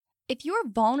If you're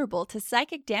vulnerable to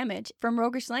psychic damage from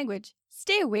roguish language,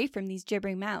 stay away from these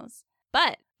gibbering mouths.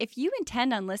 But if you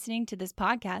intend on listening to this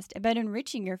podcast about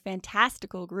enriching your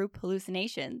fantastical group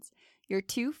hallucinations, you're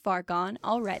too far gone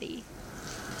already.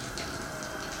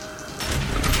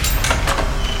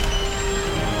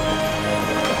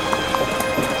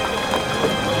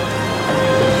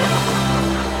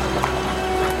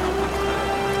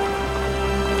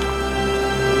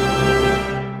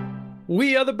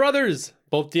 We are the brothers,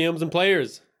 both DMs and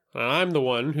players. I'm the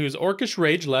one whose orcish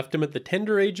rage left him at the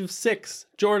tender age of 6,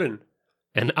 Jordan.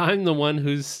 And I'm the one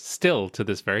who's still, to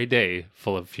this very day,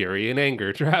 full of fury and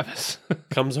anger, Travis.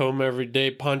 Comes home every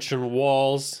day punching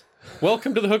walls.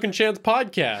 Welcome to the Hook and Chance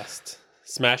podcast.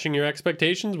 Smashing your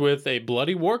expectations with a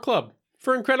bloody war club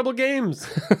for incredible games.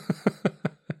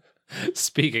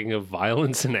 Speaking of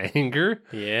violence and anger,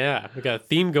 Yeah, we got a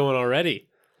theme going already.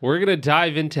 we're going to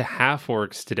dive into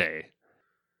half-orcs today.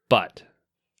 But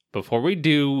before we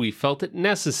do, we felt it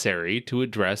necessary to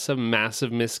address a massive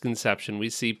misconception we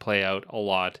see play out a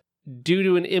lot due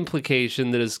to an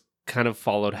implication that has kind of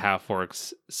followed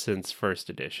half-orcs since first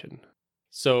edition.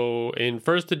 So, in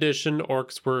first edition,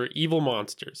 orcs were evil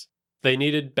monsters. They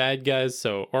needed bad guys,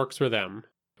 so orcs were them.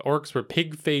 Orcs were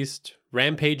pig-faced,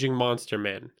 rampaging monster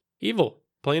men. Evil,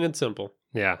 plain and simple.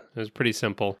 Yeah, it was pretty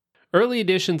simple. Early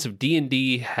editions of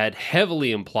D&D had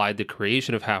heavily implied the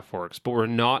creation of half-orcs, but were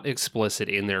not explicit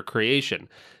in their creation.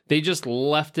 They just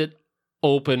left it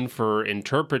open for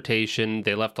interpretation.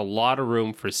 They left a lot of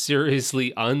room for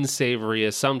seriously unsavory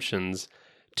assumptions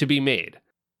to be made.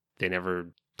 They never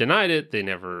denied it. They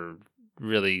never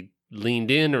really leaned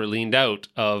in or leaned out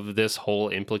of this whole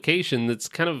implication that's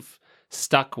kind of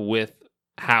stuck with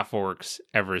half-orcs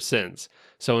ever since.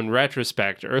 So in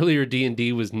retrospect, earlier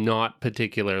D&D was not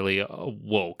particularly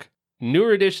woke.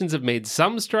 Newer editions have made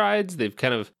some strides. They've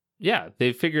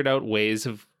figured out ways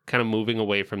of kind of moving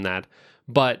away from that.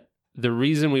 But the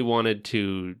reason we wanted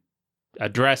to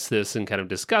address this and kind of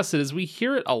discuss it is we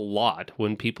hear it a lot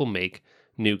when people make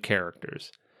new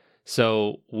characters.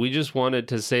 So we just wanted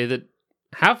to say that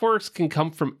half-orcs can come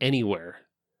from anywhere.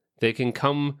 They can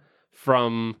come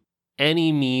from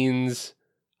any means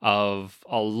of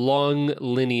a long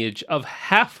lineage of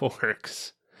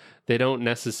half-orcs. They don't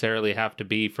necessarily have to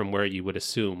be from where you would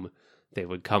assume they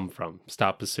would come from.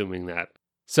 Stop assuming that.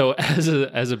 So as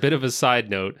a bit of a side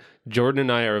note, Jordan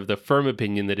and I are of the firm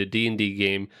opinion that a D&D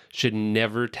game should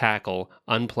never tackle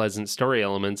unpleasant story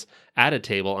elements at a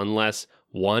table unless,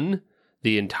 1,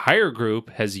 the entire group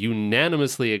has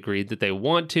unanimously agreed that they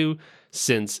want to,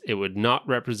 since it would not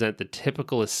represent the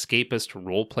typical escapist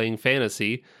role-playing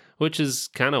fantasy, which is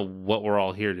kind of what we're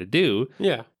all here to do.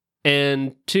 Yeah.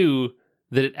 And 2,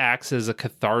 that it acts as a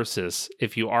catharsis.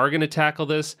 If you are going to tackle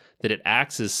this, that it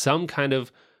acts as some kind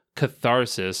of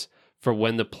catharsis for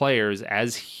when the players,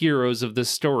 as heroes of the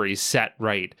story, set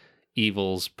right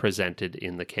evils presented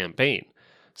in the campaign.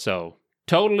 So,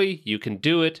 totally, you can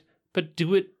do it, but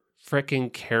do it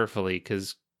frickin' carefully,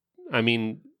 because, I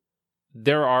mean,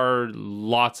 there are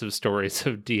lots of stories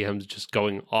of DMs just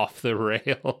going off the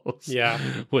rails. Yeah.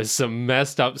 With some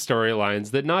messed up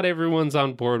storylines that not everyone's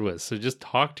on board with. So just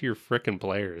talk to your frickin'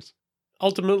 players.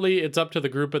 Ultimately, it's up to the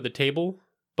group at the table,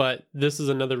 but this is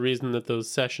another reason that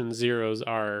those session zeros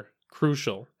are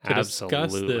crucial to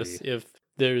discuss this. If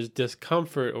there's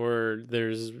discomfort or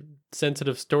there's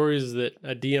sensitive stories that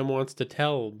a DM wants to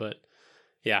tell, but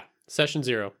yeah, session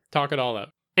 0, talk it all out.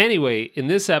 Anyway, in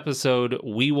this episode,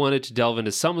 we wanted to delve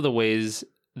into some of the ways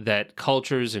that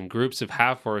cultures and groups of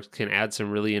half-orcs can add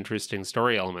some really interesting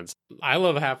story elements. I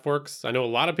love half-orcs. I know a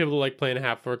lot of people like playing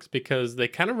half-orcs because they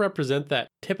kind of represent that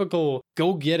typical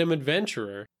go-get-'em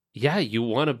adventurer. Yeah, you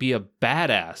want to be a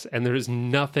badass, and there's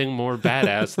nothing more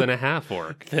badass than a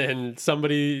half-orc. Than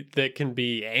somebody that can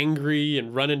be angry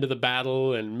and run into the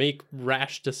battle and make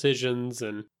rash decisions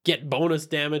and get bonus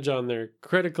damage on their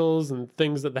criticals and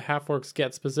things that the half-orcs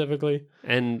get specifically.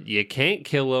 And you can't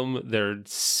kill them. They're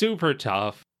super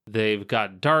tough. They've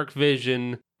got dark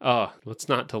vision. Oh, what's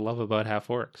not to love about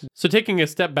half-orcs? So taking a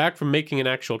step back from making an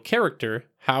actual character,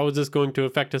 how is this going to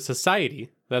affect a society?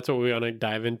 That's what we want to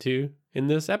dive into in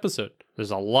this episode.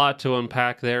 There's a lot to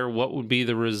unpack there. What would be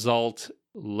the result?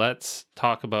 Let's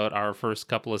talk about our first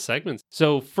couple of segments.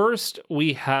 So first,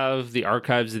 we have the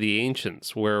Archives of the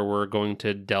Ancients, where we're going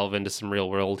to delve into some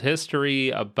real-world history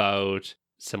about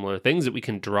similar things that we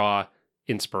can draw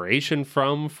inspiration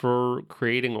from for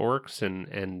creating orcs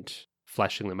and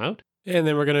fleshing them out. And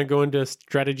then we're going to go into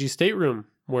Strategy Stateroom,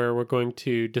 where we're going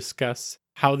to discuss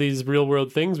how these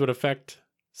real-world things would affect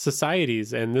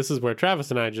societies. And this is where Travis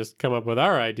and I just come up with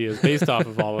our ideas based off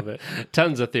of all of it.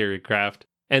 Tons of theory craft.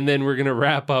 And then we're going to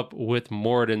wrap up with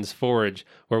Moradin's Forge,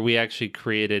 where we actually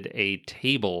created a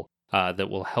table that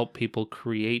will help people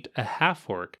create a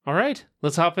half-orc. All right,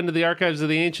 let's hop into the Archives of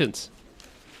the Ancients.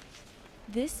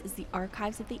 This is the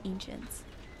Archives of the Ancients,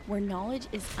 where knowledge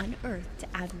is unearthed to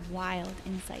add wild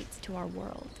insights to our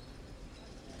world.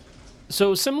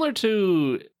 So similar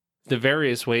to the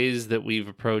various ways that we've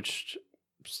approached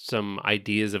some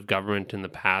ideas of government in the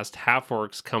past,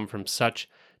 half-orcs come from such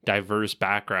diverse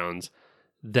backgrounds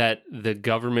that the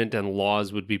government and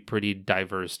laws would be pretty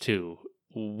diverse too.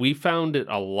 We found it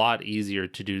a lot easier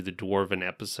to do the Dwarven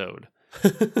episode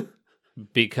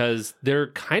because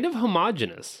they're kind of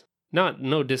homogenous.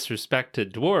 No disrespect to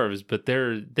dwarves, but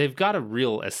they've got a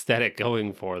real aesthetic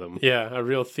going for them. Yeah, a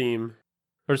real theme.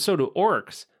 Or so do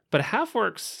orcs. But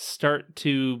half-orcs start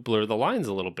to blur the lines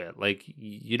a little bit. Like,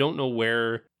 you don't know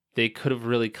where they could have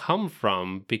really come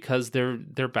from because their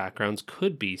backgrounds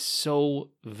could be so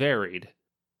varied.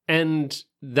 And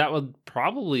that would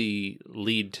probably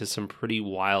lead to some pretty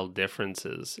wild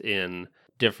differences in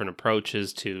different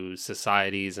approaches to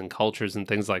societies and cultures and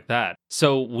things like that.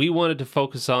 So we wanted to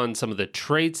focus on some of the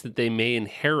traits that they may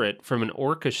inherit from an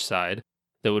orcish side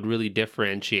that would really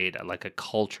differentiate like a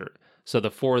culture. So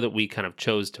the 4 that we kind of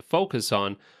chose to focus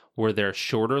on were their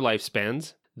shorter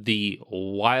lifespans, the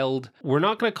wild, we're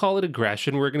not going to call it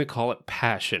aggression, we're going to call it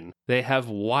passion. They have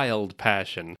wild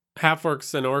passion.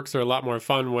 Half-orcs and orcs are a lot more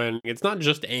fun when it's not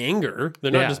just anger.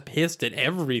 They're not just pissed at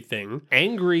everything.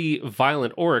 Angry,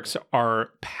 violent orcs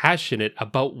are passionate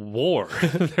about war.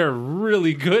 They're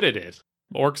really good at it.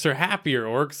 Orcs are happier.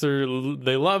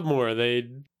 They love more. They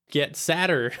get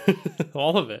sadder.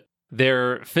 All of it.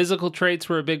 Their physical traits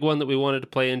were a big one that we wanted to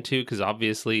play into because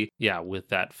obviously, with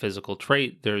that physical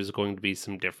trait, there's going to be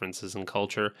some differences in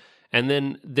culture. And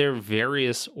then their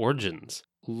various origins.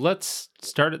 Let's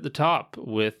start at the top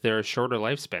with their shorter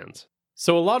lifespans.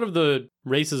 So a lot of the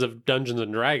races of Dungeons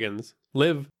and Dragons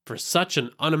live for such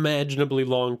an unimaginably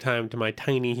long time to my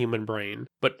tiny human brain.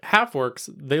 But half-orcs,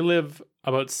 they live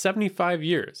about 75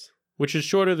 years, which is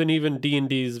shorter than even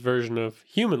D&D's version of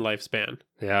human lifespan.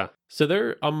 Yeah. So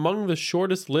they're among the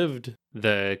shortest lived.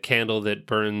 The candle that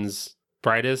burns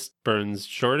brightest burns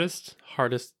shortest?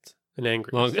 Hardest and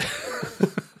angriest.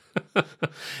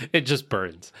 It just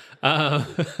burns.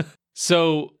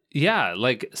 So,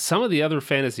 like some of the other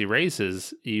fantasy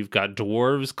races, you've got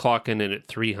dwarves clocking in at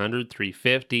 300,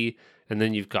 350, and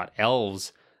then you've got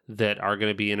elves that are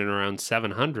going to be in and around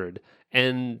 700.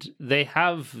 And they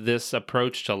have this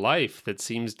approach to life that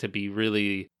seems to be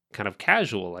really kind of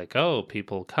casual. Like, oh,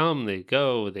 people come, they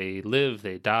go, they live,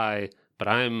 they die, but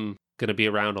I'm going to be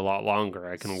around a lot longer.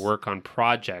 I can work on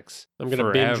projects I'm going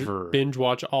to binge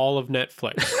watch all of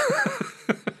Netflix.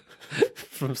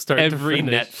 From start Every to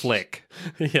finish. Netflix.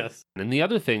 Yes. And the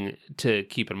other thing to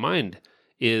keep in mind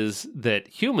is that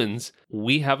humans,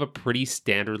 we have a pretty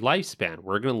standard lifespan.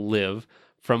 We're going to live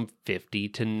from 50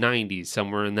 to 90,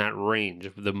 somewhere in that range,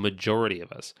 the majority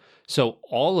of us. So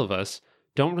all of us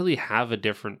don't really have a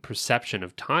different perception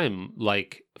of time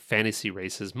like fantasy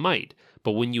races might.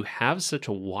 But when you have such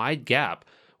a wide gap,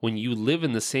 when you live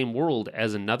in the same world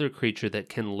as another creature that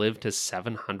can live to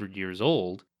 700 years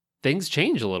old, things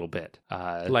change a little bit.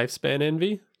 Lifespan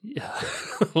envy? Yeah.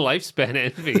 Lifespan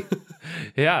envy.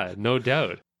 Yeah, no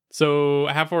doubt. So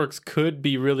half-orcs could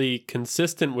be really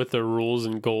consistent with their rules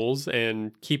and goals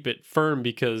and keep it firm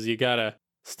because you gotta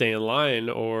stay in line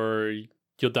or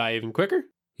you'll die even quicker?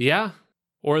 Yeah.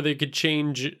 Or they could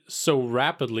change so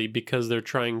rapidly because they're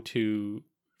trying to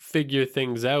figure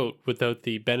things out without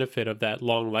the benefit of that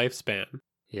long lifespan.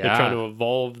 Yeah. They're trying to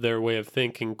evolve their way of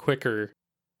thinking quicker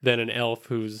than an elf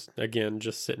who's, again,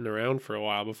 just sitting around for a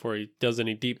while before he does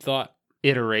any deep thought.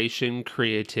 Iteration,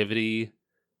 creativity,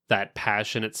 that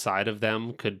passionate side of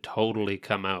them could totally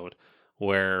come out.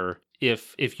 Where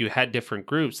if you had different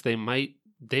groups, they might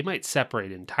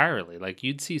separate entirely. Like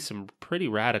you'd see some pretty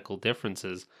radical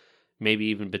differences, maybe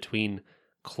even between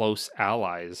close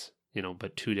allies,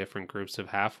 but 2 different groups of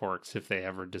half-orcs if they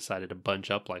ever decided to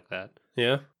bunch up like that.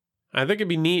 Yeah. I think it'd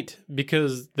be neat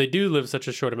because they do live such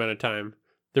a short amount of time.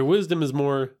 Their wisdom is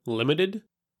more limited.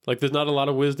 Like there's not a lot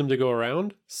of wisdom to go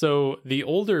around. So the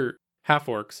older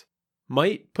half-orcs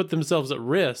might put themselves at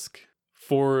risk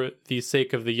for the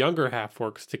sake of the younger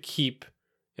half-orcs to keep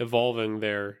evolving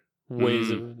their ways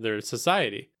of their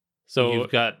society. So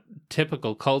you've got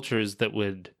typical cultures that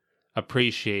would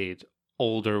appreciate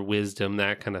older wisdom,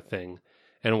 that kind of thing.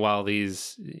 And while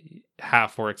these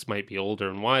half-orcs might be older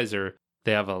and wiser,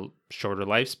 they have a shorter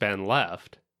lifespan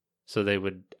left. So they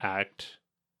would act.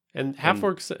 And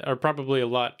half-orcs are probably a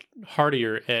lot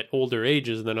hardier at older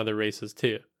ages than other races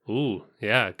too. Ooh,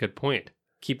 yeah, good point.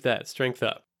 keep that strength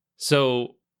up.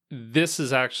 So this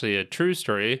is actually a true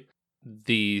story.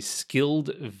 The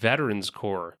Skilled Veterans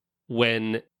Corps,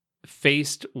 when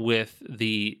faced with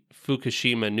the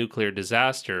Fukushima nuclear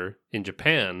disaster in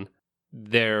Japan,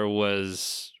 there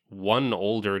was one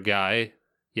older guy,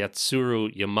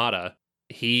 Yatsuru Yamada.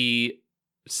 He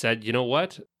said, you know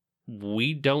what?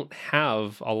 We don't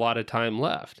have a lot of time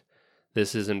left.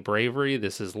 This isn't bravery,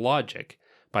 this is logic.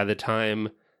 By the time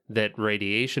that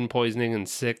radiation poisoning and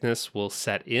sickness will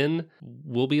set in,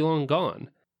 we'll be long gone.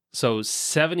 So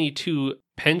 72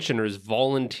 pensioners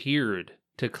volunteered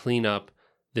to clean up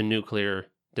the nuclear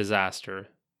disaster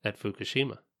at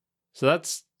Fukushima. So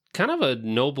that's kind of a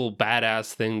noble,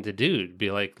 badass thing to do. To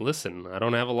be like, listen, I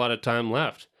don't have a lot of time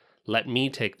left. Let me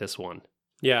take this one.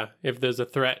 Yeah, if there's a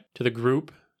threat to the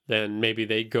group, then maybe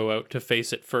they go out to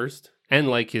face it first. And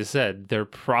like you said, they're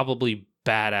probably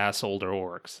badass older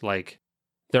orcs. Like,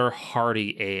 they're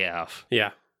hardy AF.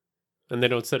 Yeah. And they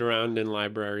don't sit around in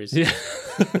libraries. Yeah.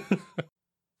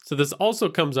 So this also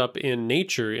comes up in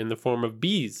nature in the form of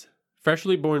bees.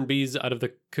 Freshly born bees out of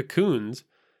the cocoons,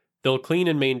 they'll clean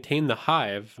and maintain the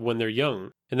hive when they're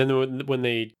young. And then when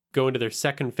they go into their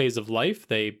second phase of life,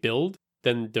 they build,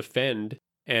 then defend,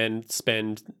 and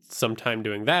spend some time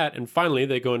doing that. And finally,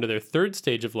 they go into their third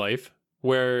stage of life,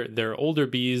 where they're older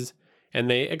bees, and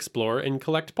they explore and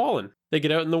collect pollen. They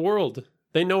get out in the world.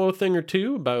 They know a thing or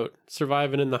two about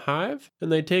surviving in the hive,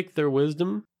 and they take their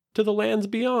wisdom to the lands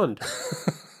beyond.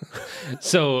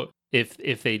 So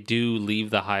if they do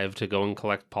leave the hive to go and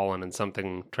collect pollen and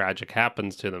something tragic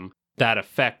happens to them, that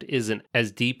effect isn't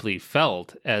as deeply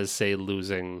felt as, say,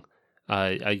 losing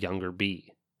a younger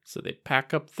bee. So they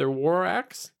pack up their war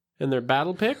axe and their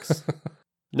battle picks.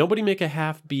 Nobody make a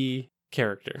half bee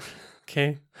character,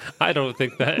 okay? I don't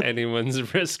think that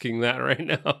anyone's risking that right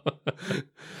now.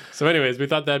 So anyways, we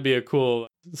thought that'd be a cool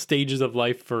stages of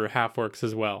life for half-orcs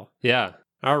as well. Yeah.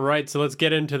 All right, so let's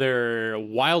get into their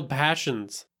wild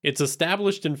passions. It's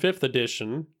established in 5th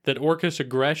edition that orcish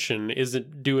aggression is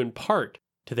due in part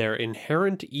to their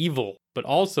inherent evil, but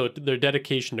also to their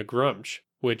dedication to Grumsh,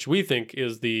 which we think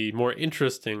is the more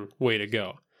interesting way to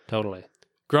go. Totally.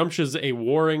 Grumsh is a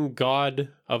warring god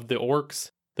of the orcs,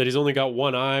 that he's only got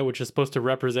one eye, which is supposed to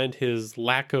represent his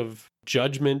lack of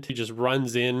judgment. He just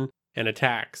runs in and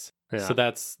attacks. Yeah. So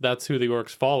that's who the orcs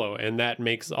follow, and that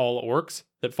makes all orcs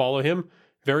that follow him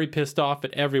very pissed off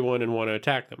at everyone and want to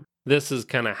attack them. This is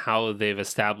kind of how they've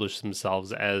established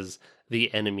themselves as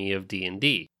the enemy of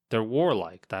D&D. They're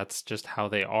warlike. That's just how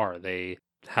they are. They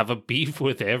have a beef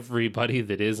with everybody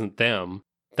that isn't them.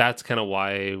 That's kind of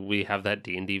why we have that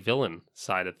D&D villain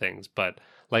side of things. But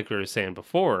like we were saying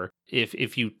before,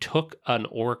 if you took an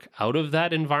orc out of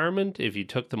that environment, if you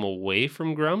took them away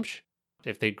from Grumsh,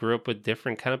 if they grew up with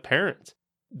different kind of parents,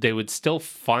 they would still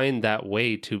find that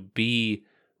way to be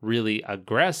really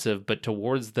aggressive, but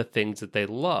towards the things that they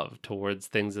love, towards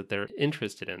things that they're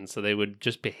interested in. So they would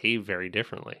just behave very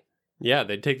differently. Yeah,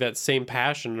 they'd take that same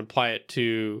passion and apply it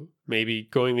to maybe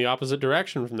going the opposite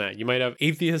direction from that. You might have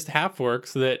atheist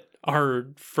half-orcs that are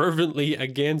fervently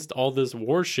against all this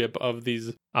worship of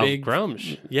these big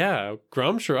Grumsh. Yeah,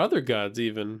 Grumsh or other gods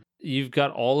even. You've got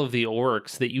all of the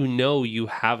orcs that you know you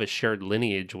have a shared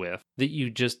lineage with, that you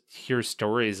just hear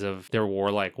stories of their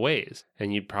warlike ways.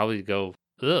 And you'd probably go,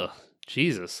 ugh,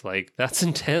 Jesus, like, that's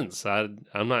intense. I'm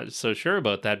not so sure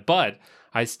about that, but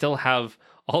I still have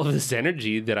all of this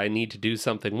energy that I need to do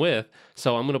something with,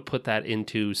 so I'm going to put that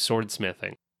into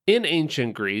swordsmithing. In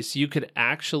ancient Greece, you could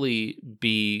actually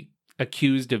be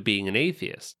accused of being an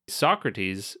atheist.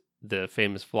 Socrates, the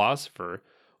famous philosopher,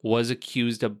 was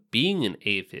accused of being an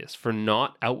atheist for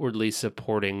not outwardly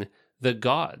supporting the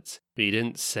gods. He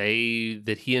didn't say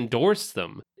that he endorsed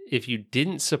them. If you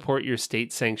didn't support your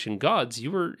state-sanctioned gods,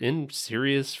 you were in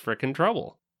serious frickin'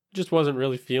 trouble. Just wasn't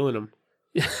really feeling them.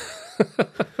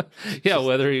 Yeah,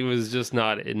 whether he was just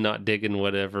not digging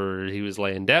whatever he was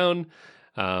laying down,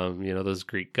 those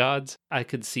Greek gods. I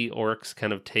could see orcs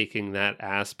kind of taking that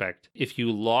aspect. If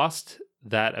you lost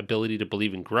that ability to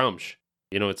believe in Grumsh,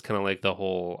 it's kind of like the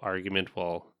whole argument,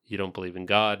 well, you don't believe in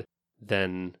God,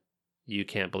 then you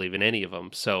can't believe in any of them.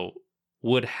 So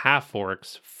would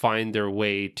half-orcs find their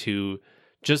way to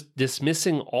just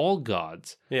dismissing all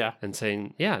gods? Yeah. And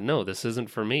saying, yeah, no, this isn't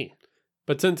for me.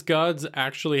 But since gods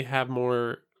actually have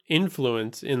more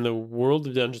influence in the world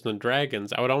of Dungeons and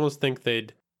Dragons, I would almost think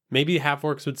maybe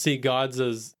half-orcs would see gods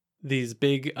as these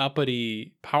big,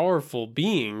 uppity, powerful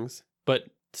beings, but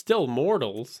still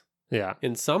mortals. Yeah.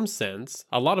 In some sense.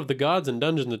 A lot of the gods in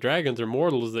Dungeons and Dragons are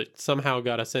mortals that somehow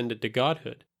got ascended to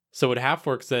godhood. So would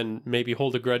half-orcs then maybe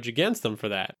hold a grudge against them for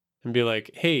that? And be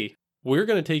like, hey, we're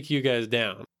going to take you guys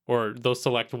down. Or they'll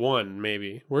select one,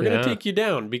 maybe. We're going to take you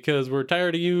down because we're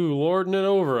tired of you lording it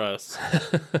over us.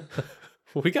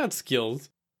 We got skills.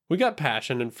 We got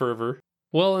passion and fervor.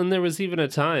 Well, and there was even a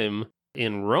time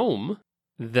in Rome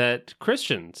that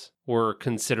Christians were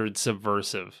considered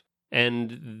subversive.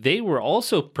 And they were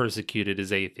also persecuted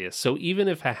as atheists. So even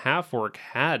if a half-orc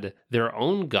had their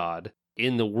own god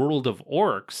in the world of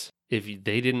orcs, if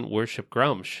they didn't worship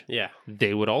Gruumsh,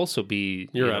 they would also be...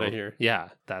 You're out of here. Yeah,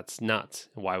 that's nuts.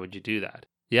 Why would you do that?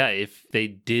 Yeah, if they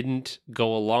didn't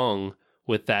go along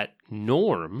with that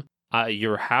norm,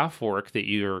 your half-orc that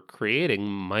you're creating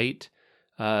might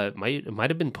have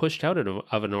been pushed out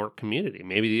of an orc community.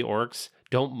 Maybe the orcs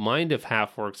don't mind if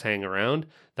half-orcs hang around.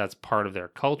 That's part of their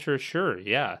culture. Sure,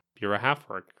 yeah, you're a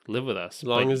half-orc. Live with us. As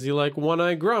long as you like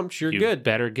One-Eye Gruumsh, you're good. You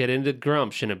better get into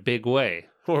Gruumsh in a big way.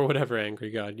 Or whatever angry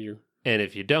god you... And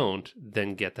if you don't,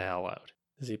 then get the hell out.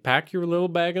 Does he pack your little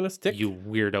bag on a stick? You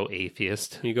weirdo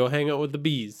atheist. You go hang out with the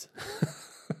bees.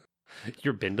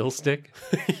 Your bindle stick?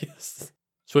 Yes.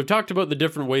 So we've talked about the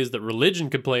different ways that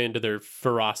religion could play into their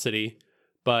ferocity,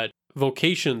 but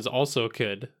vocations also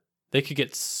could. They could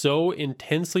get so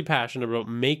intensely passionate about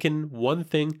making one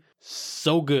thing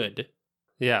so good.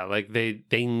 Yeah, like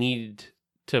they need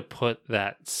to put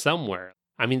that somewhere.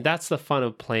 I mean, that's the fun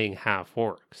of playing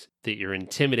half-orcs, that you're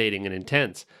intimidating and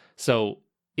intense. So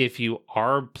if you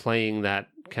are playing that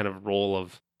kind of role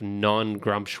of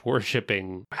non-Gruumsh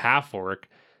worshipping half-orc,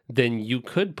 then you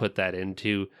could put that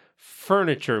into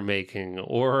furniture making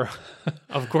or...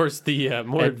 Of course, the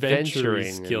more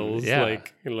adventuring skills,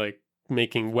 like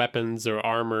making weapons or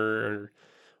armor or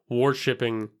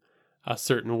worshipping a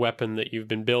certain weapon that you've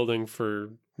been building for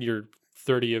your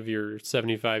 30 of your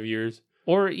 75 years.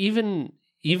 Or even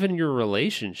your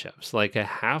relationships. Like a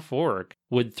half-orc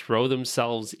would throw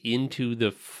themselves into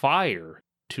the fire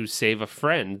to save a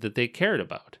friend that they cared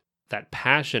about. That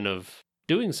passion of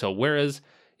doing so. Whereas,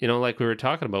 like we were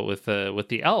talking about with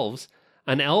the elves,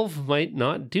 an elf might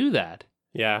not do that.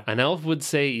 Yeah. An elf would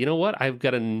say, you know what? I've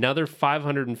got another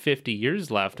 550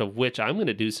 years left of which I'm going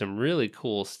to do some really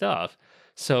cool stuff.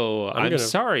 So I'm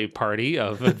sorry, party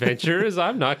of adventurers.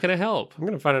 I'm not going to help. I'm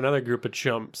going to find another group of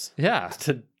chumps. Yeah.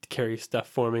 To carry stuff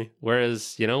for me.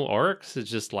 Whereas, orcs is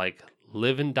just like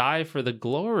live and die for the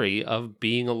glory of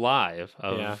being alive,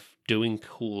 of doing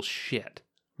cool shit.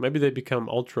 Maybe they become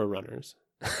ultra runners.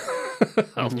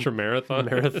 Ultra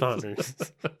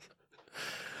marathoners.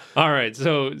 All right,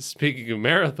 so speaking of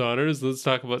marathoners, let's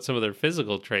talk about some of their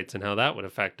physical traits and how that would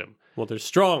affect them. Well, they're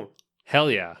strong.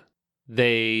 Hell yeah.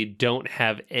 They don't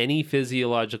have any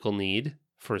physiological need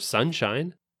for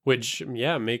sunshine. Which,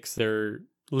 makes their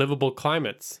livable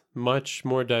climates much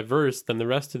more diverse than the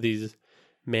rest of these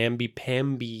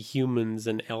mamby-pamby humans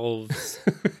and elves.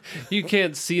 You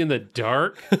can't see in the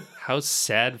dark? How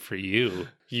sad for you.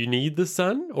 You need the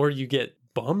sun or you get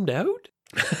bummed out?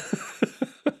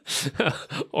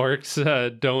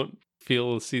 Orcs don't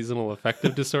feel seasonal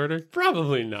affective disorder?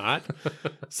 Probably not.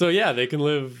 So yeah, they can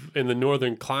live in the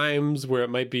northern climes where it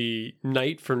might be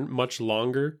night for much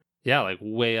longer. Yeah, like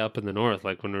way up in the north,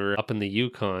 like when we were up in the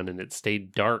Yukon and it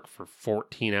stayed dark for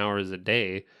 14 hours a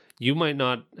day. You might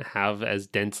not have as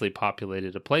densely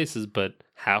populated places, but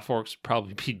half-orcs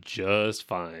probably be just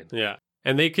fine. Yeah.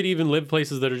 And they could even live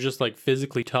places that are just like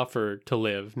physically tougher to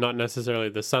live. Not necessarily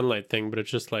the sunlight thing, but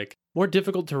it's just like more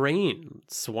difficult terrain,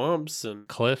 swamps and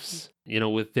cliffs.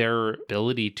 With their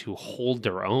ability to hold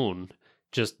their own,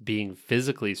 just being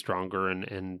physically stronger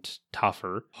and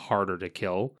tougher, harder to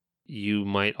kill. You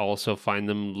might also find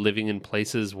them living in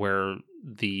places where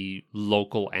the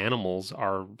local animals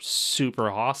are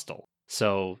super hostile.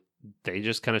 So they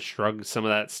just kind of shrug some of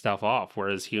that stuff off,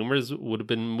 whereas humans would have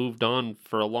been moved on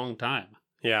for a long time.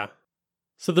 Yeah.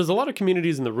 So there's a lot of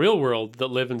communities in the real world that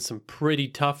live in some pretty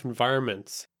tough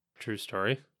environments. True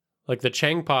story. Like the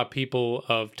Changpa people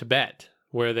of Tibet,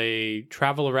 where they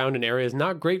travel around in areas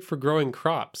not great for growing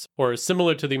crops, or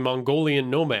similar to the Mongolian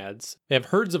nomads. They have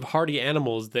herds of hardy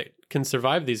animals that can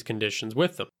survive these conditions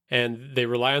with them, and they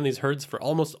rely on these herds for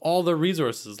almost all their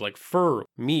resources like fur,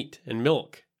 meat, and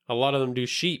milk. A lot of them do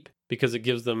sheep because it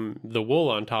gives them the wool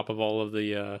on top of all of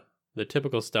the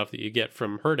typical stuff that you get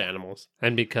from herd animals.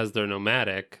 And because they're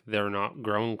nomadic, they're not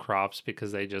growing crops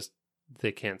because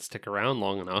they can't stick around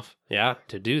long enough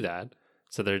to do that.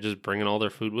 So they're just bringing all their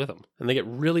food with them. And they get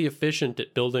really efficient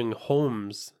at building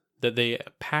homes that they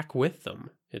pack with them.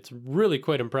 It's really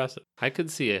quite impressive. I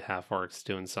could see a half-orcs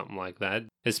doing something like that,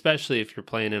 especially if you're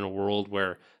playing in a world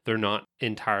where they're not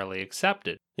entirely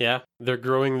accepted. Yeah, they're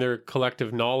growing their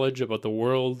collective knowledge about the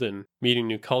world and meeting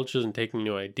new cultures and taking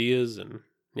new ideas. And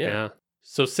yeah.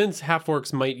 So since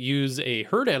half-orcs might use a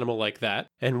herd animal like that,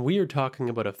 and we are talking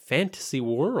about a fantasy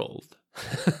world.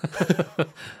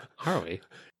 Are we?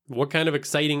 What kind of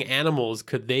exciting animals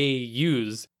could they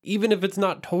use? Even if it's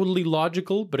not totally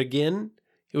logical, but again,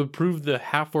 it would prove the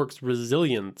half-orcs'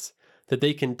 resilience that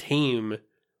they can tame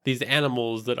these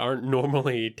animals that aren't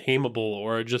normally tameable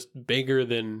or are just bigger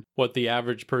than what the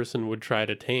average person would try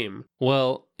to tame.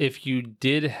 Well, if you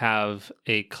did have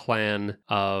a clan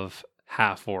of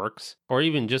half-orcs, or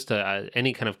even just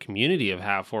any kind of community of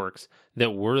half-orcs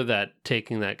that were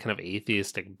taking that kind of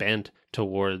atheistic bent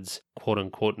towards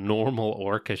quote-unquote normal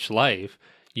orcish life,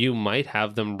 you might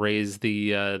have them raise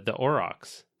the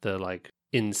aurochs, the like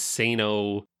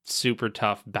insano, super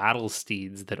tough battle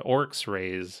steeds that orcs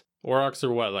raise. Aurochs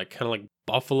are what, like kind of like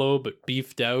buffalo, but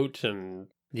beefed out and...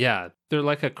 Yeah, they're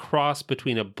like a cross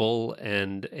between a bull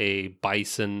and a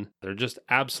bison. They're just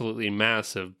absolutely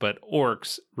massive, but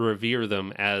orcs revere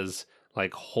them as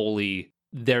like holy.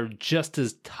 They're just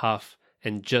as tough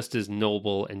and just as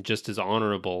noble and just as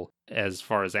honorable as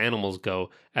far as animals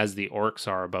go as the orcs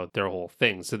are about their whole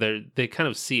thing. So they kind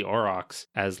of see aurochs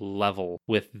as level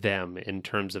with them in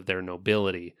terms of their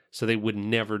nobility. So they would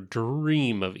never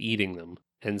dream of eating them.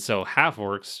 And so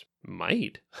half-orcs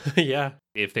might. Yeah.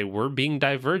 If they were being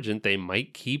divergent, they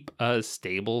might keep a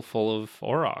stable full of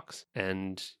aurochs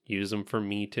and use them for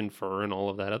meat and fur and all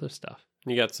of that other stuff.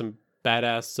 You got some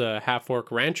badass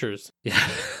half-orc ranchers. Yeah.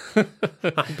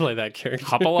 I'd play that character.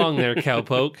 Hop along there,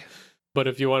 cowpoke. But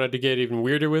if you wanted to get even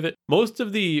weirder with it, most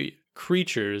of the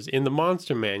creatures in the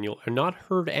monster manual are not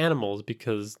herd animals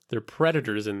because they're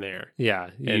predators in there.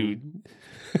 Yeah. And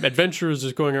adventurers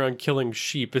just going around killing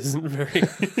sheep isn't very...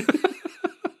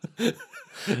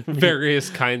 Various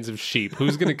kinds of sheep.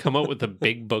 Who's going to come up with a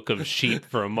big book of sheep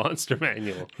for a monster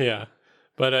manual? Yeah.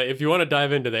 But if you want to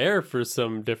dive into the air for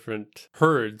some different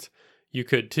herds, you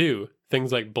could too.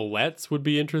 Things like bullets would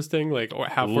be interesting. Like, or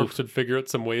half-orcs would figure out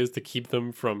some ways to keep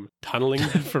them from tunneling.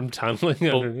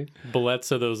 Underneath.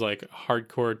 Bullets are those like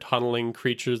hardcore tunneling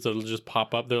creatures that'll just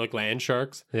pop up. They're like land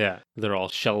sharks. Yeah. They're all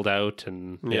shelled out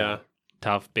and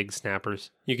tough, big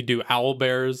snappers. You could do owl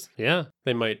bears. Yeah.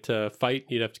 They might fight.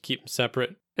 You'd have to keep them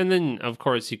separate. And then, of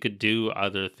course, you could do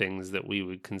other things that we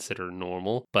would consider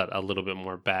normal, but a little bit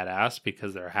more badass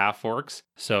because they're half-orcs.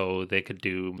 So they could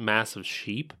do massive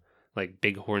sheep, like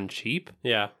bighorn sheep.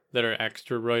 Yeah, that are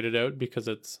extra roided out because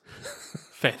it's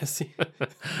fantasy.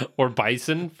 Or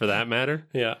bison, for that matter.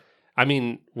 Yeah. I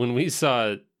mean, when we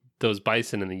saw those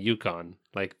bison in the Yukon,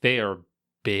 like, they are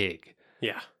big.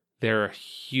 Yeah. They're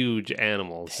huge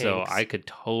animals. Tanks. So I could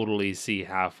totally see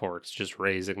half-orcs just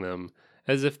raising them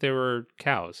as if they were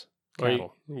cows.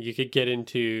 Or you could get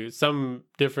into some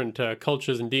different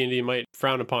cultures in D&D might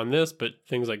frown upon this, but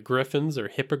things like griffins or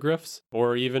hippogriffs,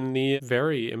 or even the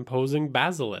very imposing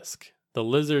basilisk, the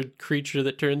lizard creature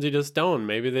that turns you to stone.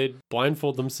 Maybe they'd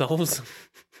blindfold themselves.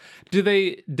 Do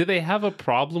they have a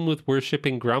problem with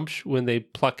worshipping Grumpsh when they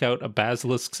pluck out a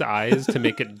basilisk's eyes to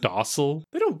make it docile?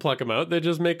 They don't pluck them out. They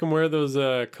just make them wear those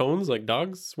cones like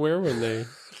dogs wear when they...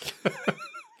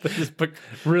 They just put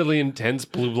really intense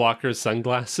blue blocker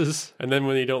sunglasses. And then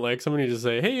when you don't like someone, you just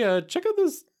say, hey, check out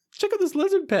this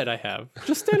lizard pet I have.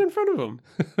 Just stand in front of him.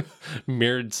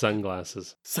 Mirrored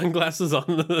sunglasses. Sunglasses on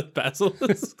the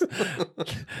basilisk.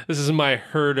 This is my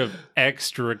herd of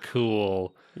extra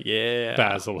cool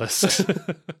basilisks.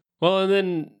 Well, and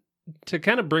then to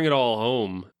kind of bring it all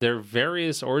home, there are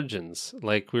various origins.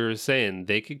 Like we were saying,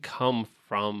 they could come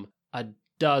from a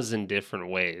dozen different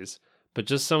ways. But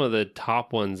just some of the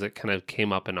top ones that kind of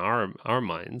came up in our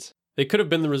minds. They could have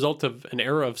been the result of an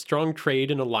era of strong trade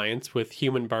and alliance with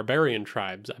human barbarian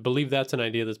tribes. I believe that's an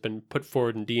idea that's been put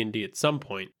forward in D&D at some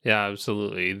point. Yeah,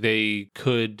 absolutely. They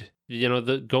could,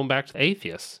 going back to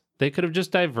atheists, they could have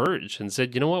just diverged and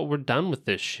said, you know what, we're done with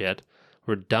this shit.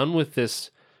 We're done with this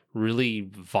really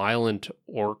violent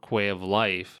orc way of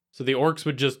life. So the orcs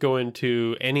would just go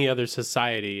into any other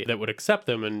society that would accept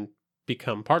them and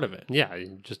become part of it. Yeah,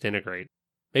 just integrate.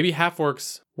 Maybe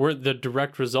half-orcs weren't the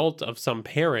direct result of some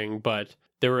pairing, but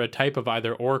they were a type of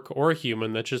either orc or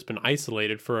human that's just been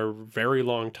isolated for a very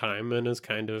long time and has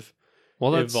kind of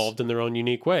evolved in their own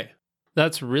unique way.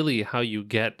 That's really how you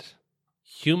get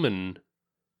human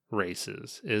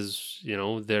races is,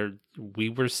 we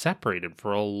were separated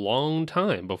for a long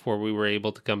time before we were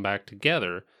able to come back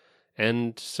together.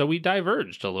 And so we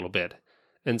diverged a little bit.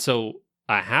 And so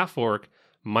a half-orc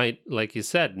might, like you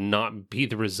said, not be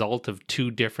the result of two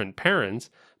different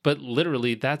parents, but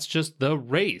literally that's just the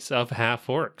race of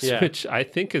half-orcs, which I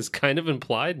think is kind of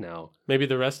implied now. Maybe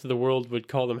the rest of the world would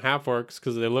call them half-orcs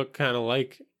because they look kind of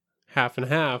like half and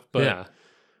half, but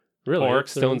Really?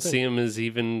 Orcs don't see him as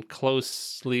even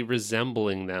closely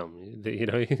resembling them. You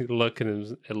know, you look at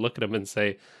him and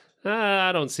say,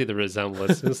 I don't see the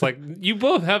resemblance. It's like, you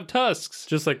both have tusks.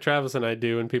 Just like Travis and I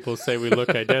do when people say we look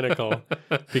identical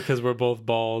because we're both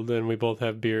bald and we both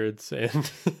have beards.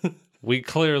 And we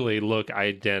clearly look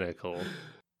identical.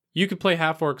 You could play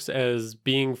half-orcs as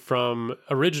being from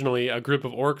originally a group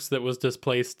of orcs that was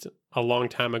displaced a long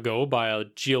time ago by a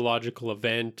geological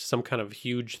event, some kind of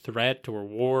huge threat or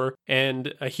war,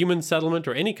 and a human settlement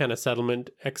or any kind of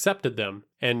settlement accepted them.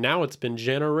 And now it's been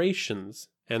generations,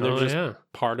 and they're just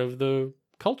part of the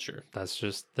culture. That's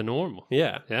just the normal.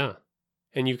 Yeah. Yeah.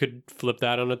 And you could flip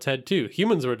that on its head too.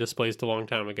 Humans were displaced a long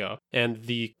time ago. And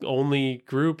the only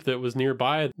group that was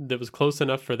nearby that was close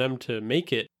enough for them to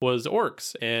make it was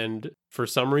orcs. And for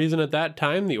some reason at that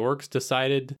time, the orcs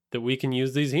decided that we can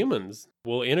use these humans.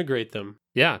 We'll integrate them.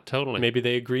 Yeah, totally. Maybe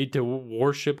they agreed to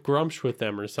worship Grumsh with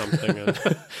them or something.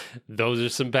 Those are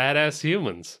some badass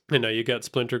humans. And now you got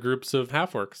splinter groups of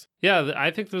half-orcs. Yeah,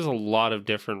 I think there's a lot of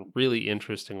different, really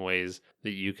interesting ways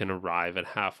that you can arrive at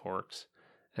half-orcs.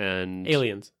 And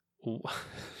aliens.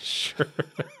 Sure.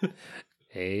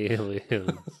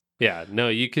 Aliens. Yeah, no,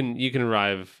 you can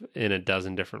arrive in a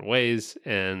dozen different ways,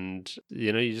 and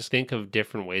you just think of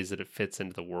different ways that it fits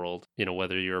into the world.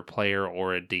 Whether you're a player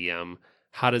or a DM,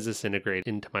 how does this integrate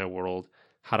into my world?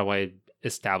 How do I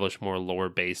establish more lore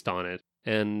based on it?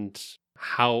 And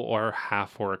how are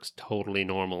half-orcs totally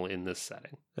normal in this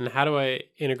setting? And how do I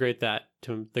integrate that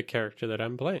to the character that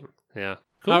I'm playing? Yeah.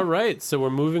 Cool. All right, so we're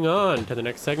moving on to the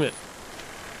next segment.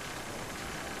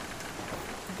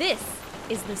 This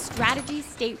is the Strategy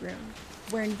Stateroom,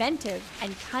 where inventive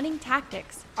and cunning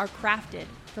tactics are crafted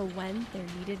for when they're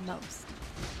needed most.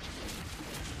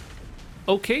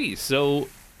 Okay, so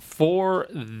for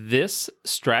this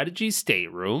Strategy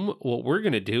Stateroom, what we're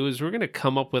going to do is we're going to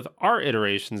come up with our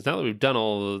iterations. Now that we've done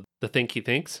all the thinky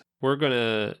thinks, we're going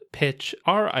to pitch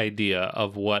our idea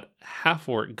of what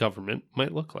half-orc government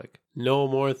might look like. No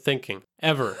more thinking,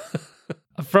 ever.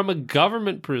 From a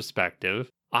government perspective,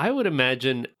 I would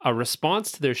imagine a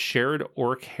response to their shared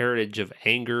orc heritage of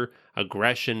anger,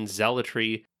 aggression,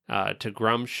 zealotry to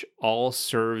Grumsh all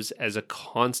serves as a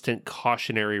constant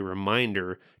cautionary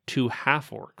reminder to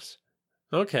half-orcs.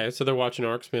 Okay, so they're watching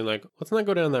orcs being like, let's not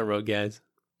go down that road, guys.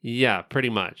 Yeah, pretty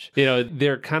much.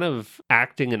 They're kind of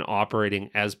acting and operating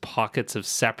as pockets of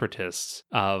separatists,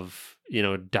 of,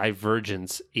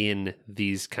 divergence in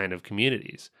these kind of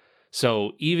communities.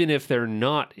 So even if they're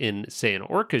not in, say, an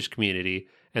orcish community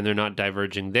and they're not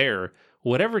diverging there,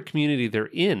 whatever community they're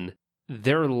in,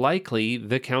 they're likely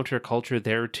the counterculture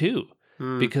there too,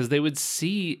 because they would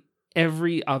see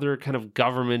every other kind of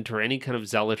government or any kind of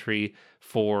zealotry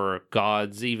for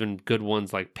gods, even good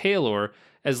ones like Pelor,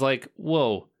 as like,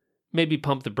 whoa, maybe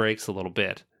pump the brakes a little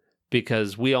bit,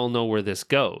 because we all know where this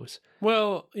goes.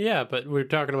 Well, yeah, but we're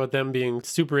talking about them being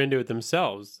super into it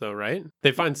themselves, though, right?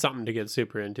 They find something to get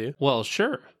super into. Well,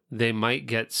 sure. They might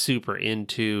get super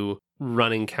into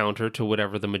running counter to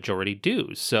whatever the majority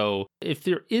do. So if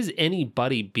there is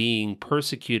anybody being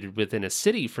persecuted within a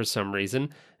city for some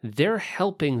reason, they're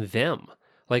helping them.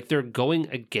 Like they're going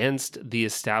against the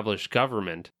established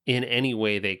government in any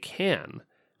way they can,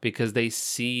 because they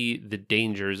see the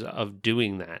dangers of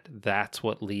doing that. That's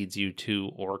what leads you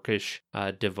to orcish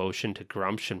devotion to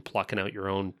Grumsh and plucking out your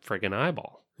own friggin'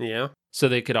 eyeball. Yeah. So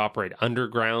they could operate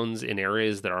undergrounds in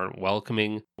areas that aren't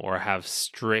welcoming or have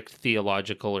strict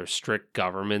theological or strict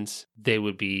governments. They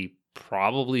would be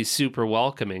probably super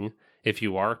welcoming if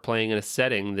you are playing in a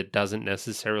setting that doesn't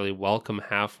necessarily welcome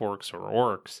half-orcs or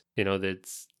orcs,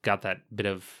 that's got that bit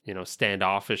of,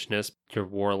 standoffishness. You're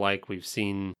warlike. We've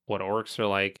seen what orcs are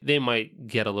like. They might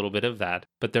get a little bit of that,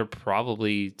 but they're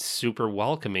probably super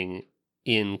welcoming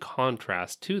in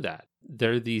contrast to that.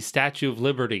 They're the Statue of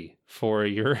Liberty for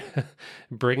your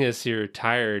bring us your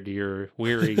tired, your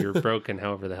weary, your broken,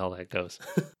 however the hell that goes.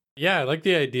 Yeah, I like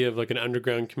the idea of like an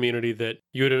underground community that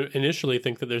you would initially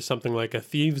think that there's something like a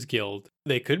thieves guild.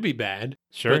 They could be bad,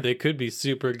 sure, but they could be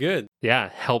super good. Yeah,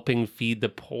 helping feed the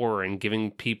poor and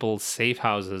giving people safe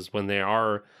houses when they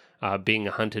are being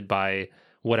hunted by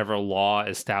whatever law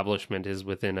establishment is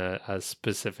within a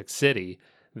specific city.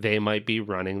 They might be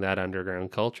running that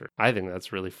underground culture. I think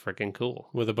that's really freaking cool.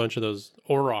 With a bunch of those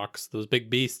aurochs, those big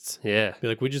beasts. Yeah. Be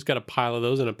like, we just got a pile of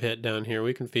those in a pit down here.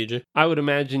 We can feed you. I would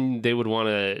imagine they would want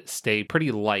to stay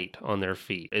pretty light on their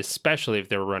feet, especially if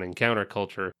they're running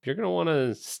counterculture. You're going to want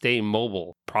to stay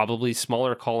mobile. Probably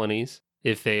smaller colonies.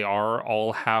 If they are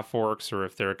all half-orcs or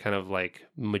if they're kind of like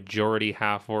majority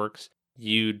half-orcs,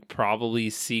 you'd probably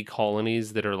see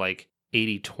colonies that are like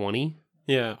 80-20.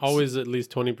 Yeah, always at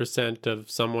least 20% of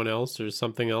someone else or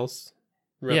something else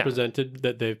represented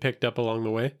that they've picked up along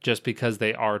the way. Just because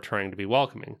they are trying to be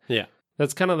welcoming. Yeah.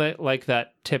 That's kind of like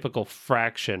that typical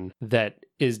fraction that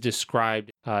is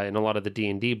described in a lot of the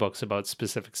D&D books about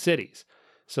specific cities.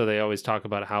 So they always talk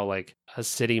about how like a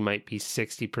city might be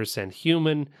 60%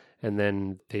 human, and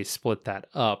then they split that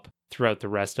up throughout the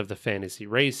rest of the fantasy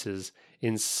races.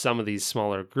 In some of these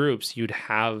smaller groups, you'd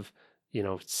have,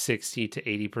 60 to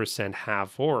 80%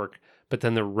 half orc, but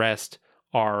then the rest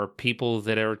are people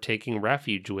that are taking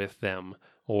refuge with them,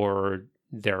 or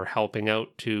they're helping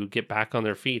out to get back on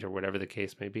their feet, or whatever the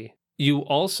case may be. You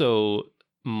also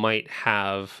might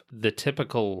have the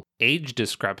typical age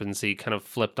discrepancy kind of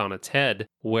flipped on its head,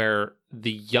 where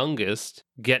the youngest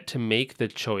get to make the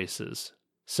choices.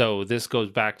 So this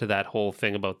goes back to that whole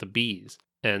thing about the bees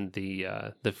and the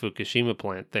Fukushima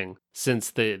plant thing. Since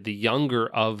the younger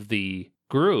of the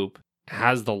group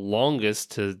has the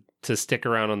longest to stick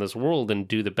around on this world and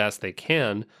do the best they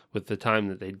can with the time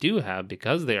that they do have,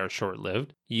 because they are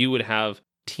short-lived, you would have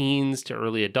teens to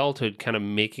early adulthood kind of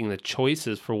making the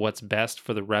choices for what's best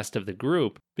for the rest of the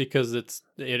group. Because it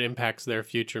impacts their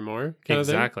future more.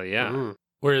 Exactly, yeah. Mm.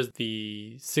 Whereas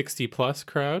the 60-plus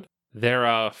crowd, they're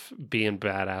off being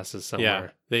badasses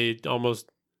somewhere. Yeah, they almost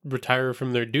retire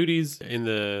from their duties in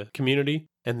the community,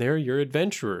 and they're your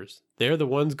adventurers. They're the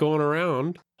ones going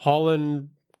around hauling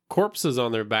corpses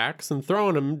on their backs and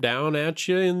throwing them down at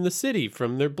you in the city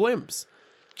from their blimps.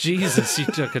 Jesus, you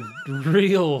took a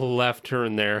real left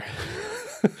turn there.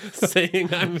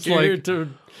 Saying I'm here to...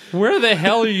 Where the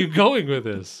hell are you going with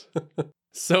this?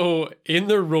 So, in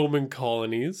the Roman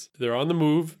colonies, they're on the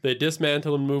move. They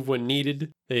dismantle and move when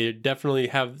needed. They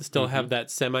definitely still have that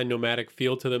semi-nomadic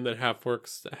feel to them that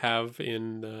half-orcs have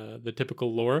in the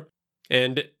typical lore.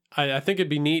 And I think it'd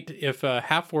be neat if a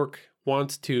half-orc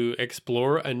wants to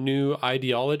explore a new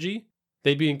ideology.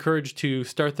 They'd be encouraged to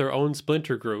start their own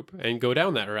splinter group and go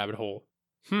down that rabbit hole.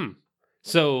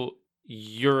 So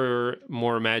you're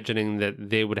more imagining that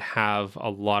they would have a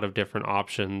lot of different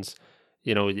options.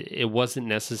 It wasn't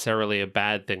necessarily a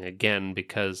bad thing, again,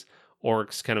 because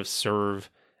orcs kind of serve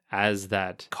as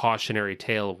that cautionary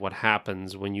tale of what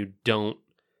happens when you don't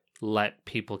let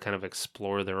people kind of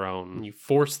explore their own. You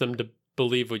force them to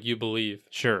believe what you believe.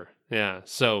 Sure, yeah.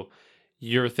 So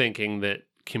you're thinking that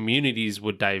communities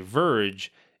would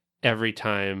diverge every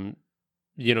time,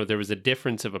 there was a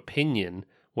difference of opinion,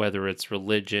 whether it's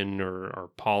religion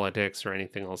or politics or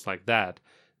anything else like that,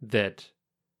 that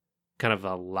kind of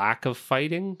a lack of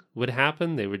fighting would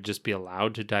happen. They would just be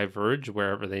allowed to diverge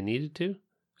wherever they needed to.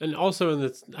 And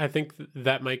also, I think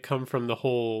that might come from the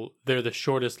whole, they're the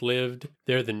shortest lived,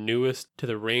 they're the newest to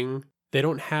the ring. They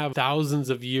don't have thousands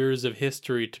of years of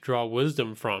history to draw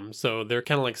wisdom from. So they're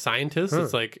kind of like scientists.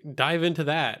 It's like, dive into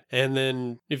that. And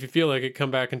then if you feel like it,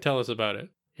 come back and tell us about it.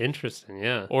 Interesting,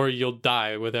 yeah. Or you'll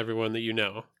die with everyone that you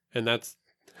know. And that's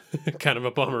kind of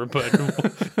a bummer, but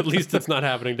at least it's not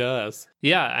happening to us.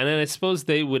 Yeah, and then I suppose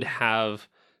they would have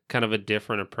kind of a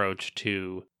different approach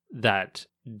to that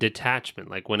detachment.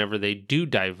 Like whenever they do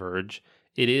diverge,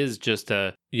 it is just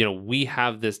we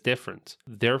have this difference.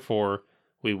 Therefore,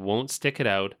 we won't stick it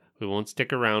out. We won't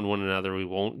stick around one another. We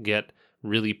won't get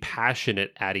really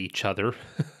passionate at each other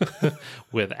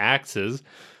with axes.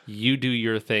 You do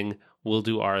your thing. We'll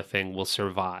do our thing. We'll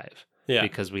survive. Yeah.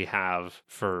 Because we have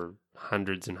for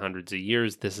hundreds and hundreds of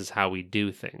years, this is how we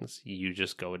do things. You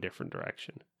just go a different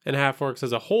direction. And half-orcs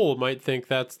as a whole might think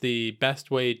that's the best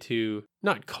way to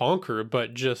not conquer,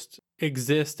 but just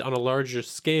exist on a larger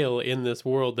scale in this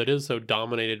world that is so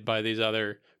dominated by these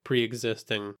other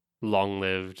pre-existing...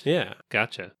 long-lived. Yeah.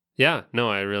 Gotcha. Yeah, no,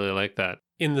 I really like that.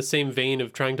 In the same vein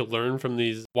of trying to learn from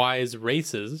these wise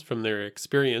races, from their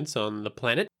experience on the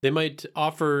planet, they might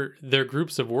offer their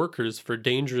groups of workers for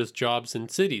dangerous jobs in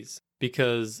cities.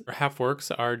 Because half-orcs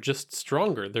are just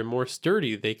stronger. They're more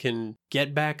sturdy. They can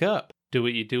get back up. Do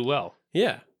what you do well.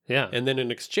 Yeah. Yeah. And then in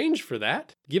exchange for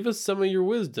that, give us some of your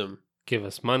wisdom. Give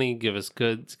us money, give us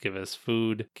goods, give us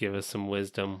food, give us some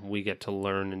wisdom. We get to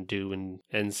learn and do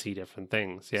and see different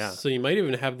things. Yeah. So you might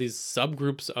even have these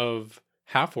subgroups of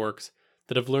half-orcs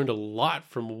that have learned a lot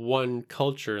from one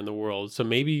culture in the world. So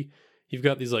maybe you've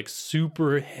got these like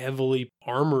super heavily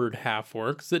armored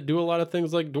half-orcs that do a lot of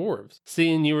things like dwarves.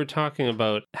 See, and you were talking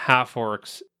about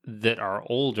half-orcs that are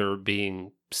older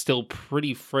being still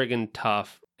pretty friggin'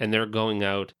 tough, and they're going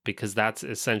out because that's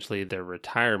essentially their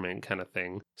retirement kind of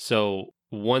thing. So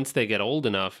once they get old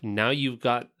enough, now you've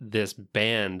got this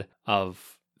band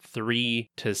of 3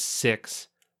 to 6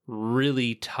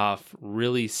 really tough,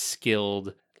 really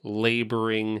skilled,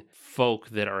 laboring folk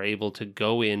that are able to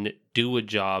go in, do a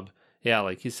job, Yeah,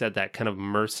 like you said, that kind of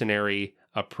mercenary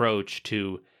approach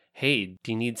to, hey,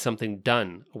 do you need something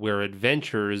done? We're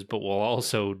adventurers, but we'll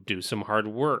also do some hard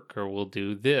work, or we'll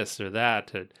do this or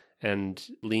that, and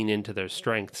lean into their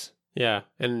strengths. Yeah,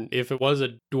 and if it was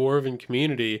a dwarven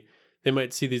community, they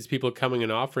might see these people coming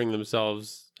and offering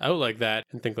themselves out like that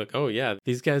and think like, oh yeah,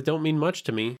 these guys don't mean much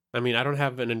to me. I mean, I don't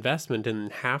have an investment in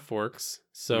half-orcs.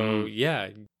 So yeah,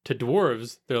 to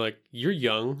dwarves, they're like, you're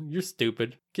young, you're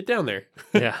stupid, get down there.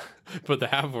 Yeah. But the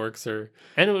half-orcs are...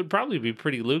 And it would probably be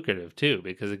pretty lucrative too,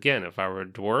 because again, if I were a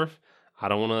dwarf, I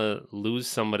don't want to lose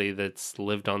somebody that's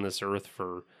lived on this earth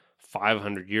for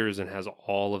 500 years and has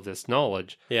all of this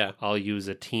knowledge. Yeah. I'll use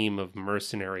a team of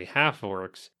mercenary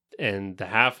half-orcs, and the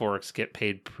half-orcs get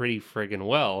paid pretty friggin'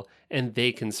 well, and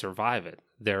they can survive it.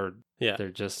 They're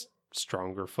just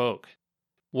stronger folk.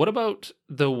 What about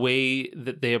the way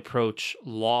that they approach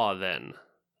law then?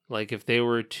 Like if they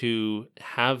were to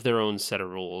have their own set of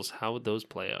rules, how would those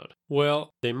play out? Well,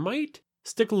 they might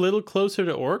stick a little closer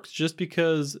to orcs just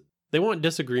because they want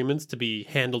disagreements to be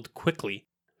handled quickly.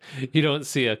 You don't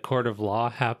see a court of law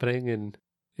happening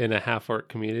in a half-orc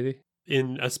community?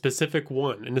 In a specific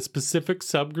one, in a specific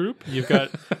subgroup, you've got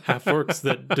half-orcs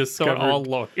that discover... all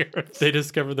lawyers. They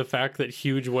discover the fact that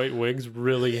huge white wigs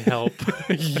really help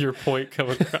your point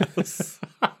come across.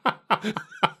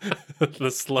 The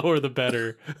slower, the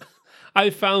better. I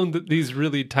found that these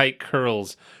really tight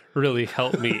curls really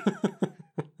help me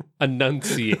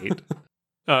enunciate.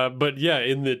 But yeah,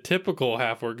 in the typical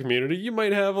half-orc community, you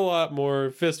might have a lot more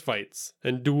fistfights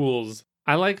and duels.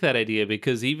 I like that idea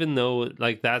because even though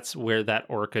like that's where that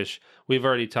orcish, we've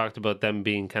already talked about them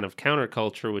being kind of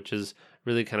counterculture, which is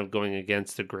really kind of going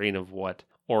against the grain of what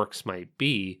orcs might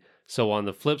be. So on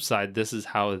the flip side, this is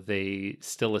how they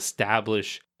still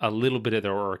establish a little bit of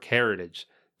their orc heritage.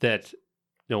 That,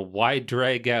 why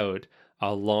drag out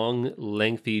a long,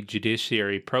 lengthy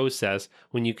judiciary process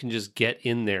when you can just get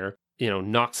in there,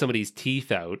 knock somebody's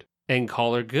teeth out and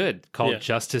call her good, call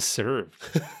justice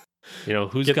served.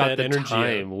 Who's Get got the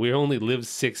time? We only live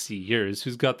 60 years.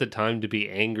 Who's got the time to be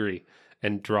angry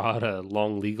and draw out a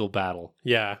long legal battle?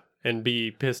 Yeah, and be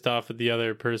pissed off at the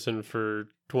other person for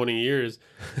 20 years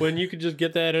when you could just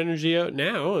get that energy out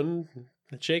now and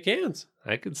shake hands.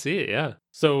 I could see it, yeah.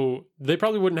 So they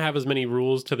probably wouldn't have as many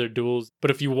rules to their duels, but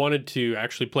if you wanted to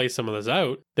actually play some of this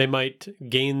out, they might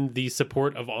gain the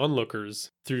support of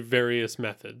onlookers through various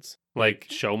methods. Like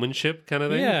showmanship kind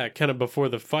of thing? Yeah, kind of before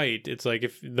the fight. It's like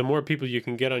if the more people you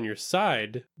can get on your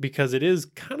side, because it is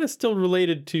kind of still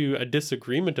related to a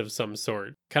disagreement of some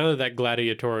sort. Kind of that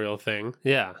gladiatorial thing.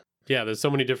 Yeah. Yeah, there's so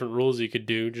many different rules you could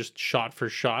do. Just shot for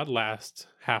shot, last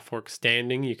half-orc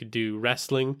standing. You could do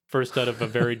wrestling, first out of a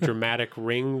very dramatic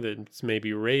ring that's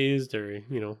maybe raised or,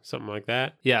 something like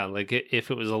that. Yeah, like if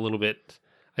it was a little bit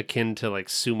akin to like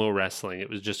sumo wrestling, it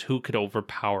was just who could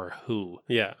overpower who.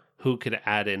 Yeah. Who could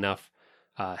add enough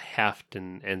heft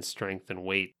and strength and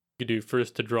weight. You could do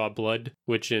first to draw blood,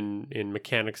 which in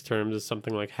mechanics terms is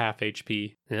something like half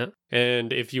HP. Yeah.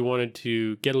 And if you wanted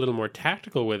to get a little more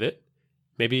tactical with it,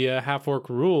 maybe a half-orc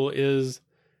rule is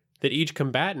that each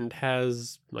combatant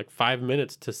has like 5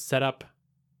 minutes to set up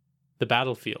the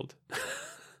battlefield.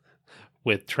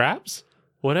 With traps?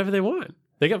 Whatever they want.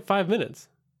 They got 5 minutes.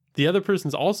 The other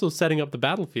person's also setting up the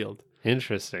battlefield.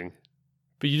 Interesting.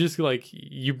 But you just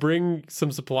you bring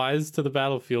some supplies to the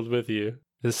battlefield with you.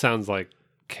 This sounds like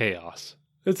chaos.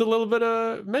 It's a little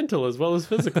bit mental as well as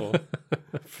physical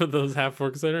for those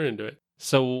half-orcs that are into it.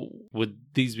 So would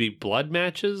these be blood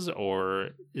matches, or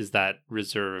is that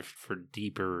reserved for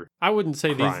deeper I wouldn't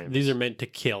say crimes? these are meant to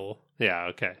kill. Yeah,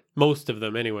 okay. Most of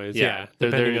them anyways, yeah.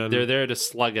 They're there to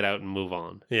slug it out and move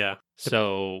on. Yeah.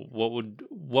 So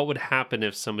what would happen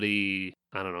if somebody,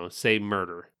 I don't know, say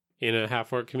murder? In a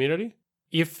half-orc community?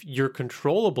 If you're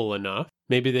controllable enough,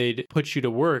 maybe they'd put you to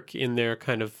work in their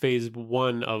kind of phase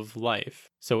 1 of life.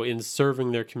 So in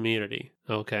serving their community.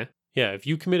 Okay. Yeah, if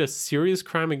you commit a serious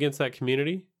crime against that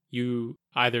community, you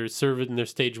either serve it in their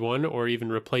stage 1 or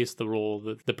even replace the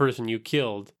role, the person you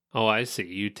killed. Oh, I see.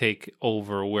 You take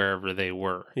over wherever they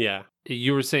were. Yeah.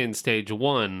 You were saying stage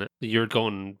 1, you're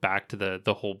going back to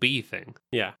the whole bee thing.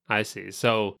 Yeah. I see.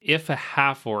 So if a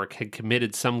half-orc had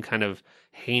committed some kind of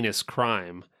heinous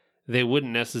crime, they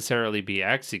wouldn't necessarily be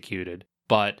executed,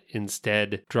 but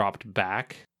instead dropped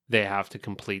back. They have to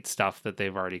complete stuff that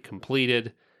they've already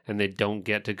completed, and they don't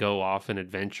get to go off an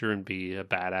adventure and be a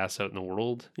badass out in the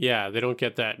world. Yeah, they don't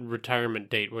get that retirement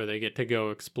date where they get to go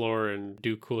explore and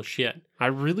do cool shit. I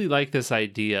really like this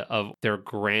idea of their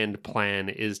grand plan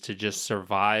is to just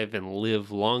survive and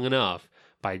live long enough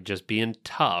by just being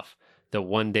tough that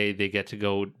one day they get to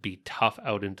go be tough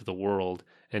out into the world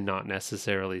and not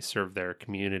necessarily serve their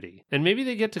community. And maybe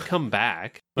they get to come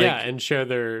back. And share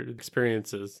their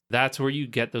experiences. That's where you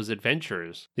get those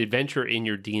adventurers. The adventurer in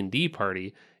your D&D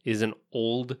party is an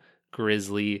old,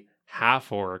 grizzly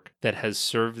half-orc that has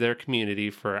served their community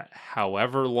for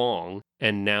however long,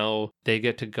 and now they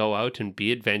get to go out and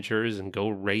be adventurers and go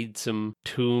raid some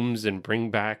tombs and bring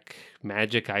back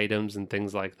magic items and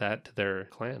things like that to their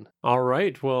clan. All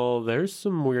right, well, there's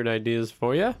some weird ideas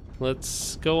for you.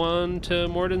 Let's go on to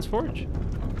Moradin's Forge.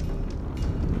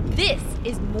 This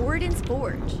is Moradin's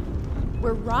Forge,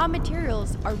 where raw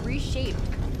materials are reshaped,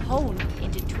 honed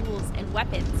into tools and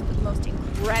weapons for the most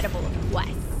incredible of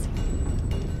quests.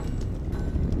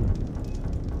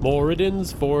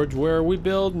 Moradin's Forge, where we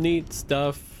build neat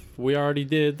stuff. We already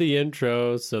did the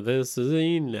intro, so this is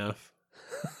enough.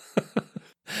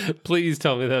 Please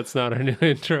tell me that's not our new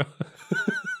intro.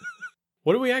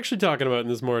 What are we actually talking about in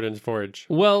this Moradin's Forge?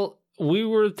 Well, we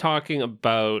were talking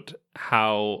about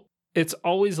how it's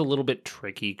always a little bit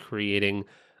tricky creating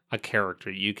a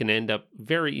character. You can end up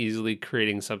very easily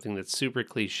creating something that's super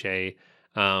cliche,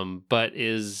 but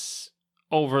is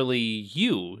overly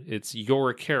you. It's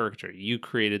your character. You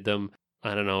created them.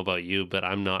 I don't know about you, but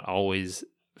I'm not always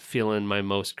feeling my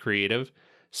most creative.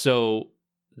 So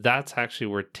that's actually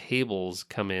where tables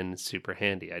come in super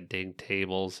handy. I dig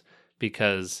tables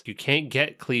because you can't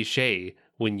get cliche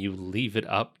when you leave it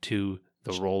up to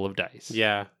the roll of dice.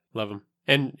 Yeah, love them.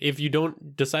 And if you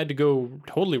don't decide to go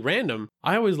totally random,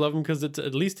 I always love them because it's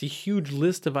at least a huge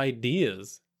list of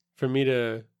ideas for me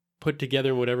to put together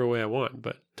in whatever way I want.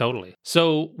 But totally.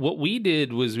 So what we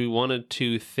did was we wanted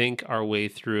to think our way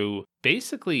through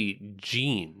basically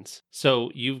genes. So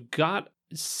you've got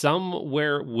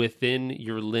somewhere within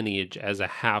your lineage as a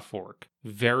half-orc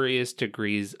various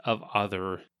degrees of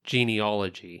other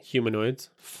genealogy.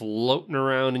 Humanoids. Floating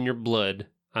around in your blood.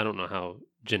 I don't know how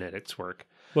genetics work.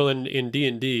 Well, in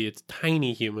D&D, it's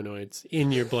tiny humanoids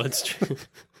in your bloodstream.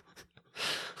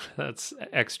 That's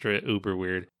extra uber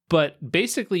weird. But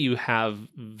basically you have,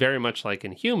 very much like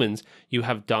in humans, you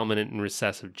have dominant and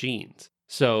recessive genes.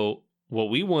 So what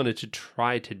we wanted to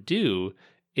try to do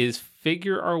is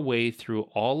figure our way through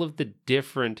all of the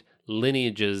different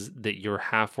lineages that your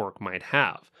half-orc might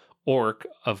have. Orc,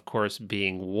 of course,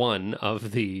 being one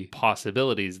of the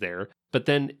possibilities there. But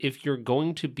then if you're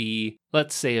going to be,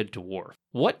 let's say, a dwarf,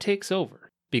 what takes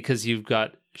over? Because you've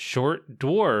got short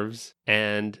dwarves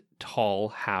and tall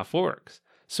half-orcs.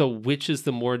 So which is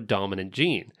the more dominant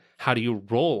gene? How do you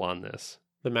roll on this?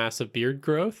 The massive beard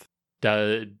growth?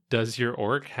 Does your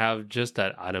orc have just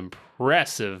an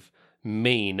impressive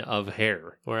mane of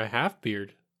hair? Or a half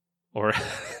beard? Or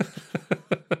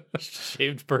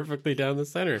shaved perfectly down the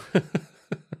center.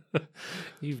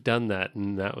 You've done that,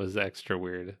 and that was extra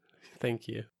weird. Thank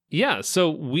you. Yeah, so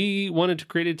we wanted to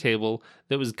create a table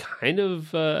that was kind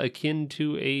of akin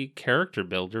to a character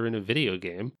builder in a video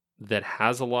game that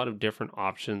has a lot of different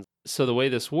options. So the way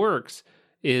this works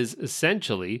is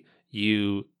essentially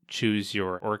you choose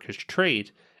your orcish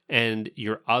trait and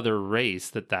your other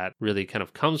race that really kind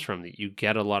of comes from, that you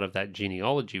get a lot of that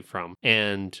genealogy from.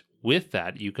 And with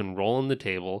that, you can roll on the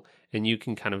table and you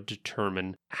can kind of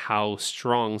determine how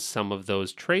strong some of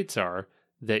those traits are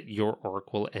that your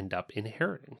orc will end up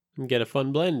inheriting. And get a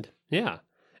fun blend. Yeah.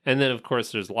 And then, of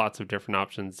course, there's lots of different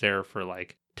options there for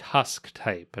like tusk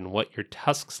type and what your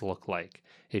tusks look like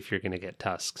if you're going to get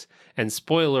tusks. And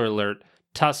spoiler alert,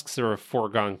 tusks are a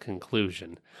foregone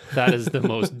conclusion. That is the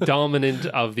most dominant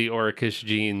of the orcish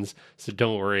genes. So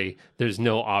don't worry, there's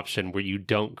no option where you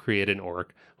don't create an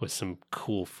orc with some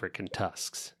cool freaking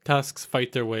tusks. Tusks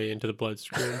fight their way into the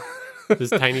bloodstream. There's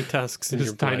tiny tusks in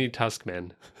your blood. Tiny tusk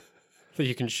men. That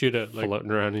you can shoot at, like,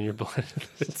 floating around in your blood.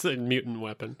 It's a mutant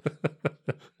weapon.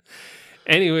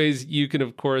 Anyways, you can,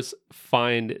 of course,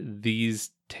 find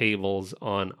these tables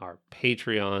on our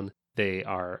Patreon. They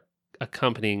are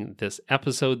accompanying this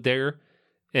episode there.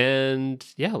 And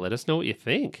yeah, let us know what you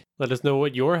think. Let us know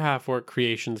what your half-orc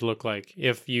creations look like.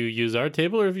 If you use our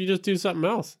table or if you just do something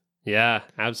else. Yeah,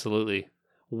 absolutely.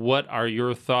 What are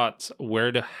your thoughts?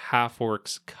 Where do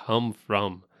half-orcs come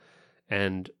from?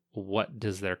 And what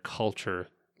does their culture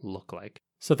look like?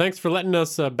 So thanks for letting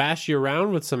us bash you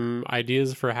around with some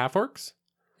ideas for half-orcs.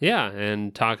 Yeah,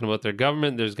 and talking about their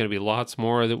government, there's going to be lots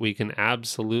more that we can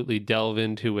absolutely delve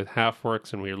into with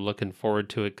half-orcs, and we're looking forward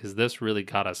to it because this really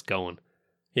got us going.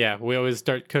 Yeah, we always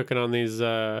start cooking on these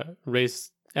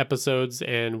race episodes,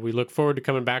 and we look forward to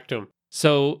coming back to them.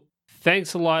 So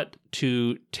thanks a lot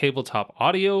to Tabletop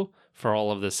Audio for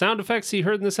all of the sound effects you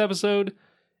heard in this episode.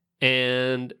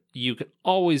 And you can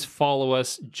always follow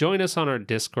us. Join us on our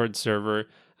Discord server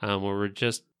where we're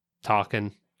just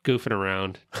talking, goofing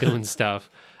around, doing stuff.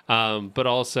 But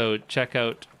also check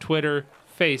out Twitter,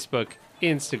 Facebook,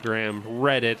 Instagram,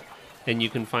 Reddit, and you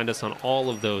can find us on all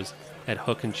of those at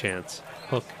Hook and Chance.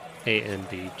 Hook,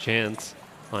 A-N-D, Chance,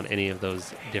 on any of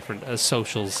those different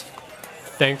socials.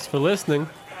 Thanks for listening.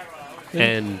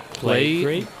 And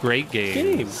play great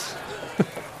games.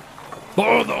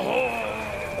 For the whole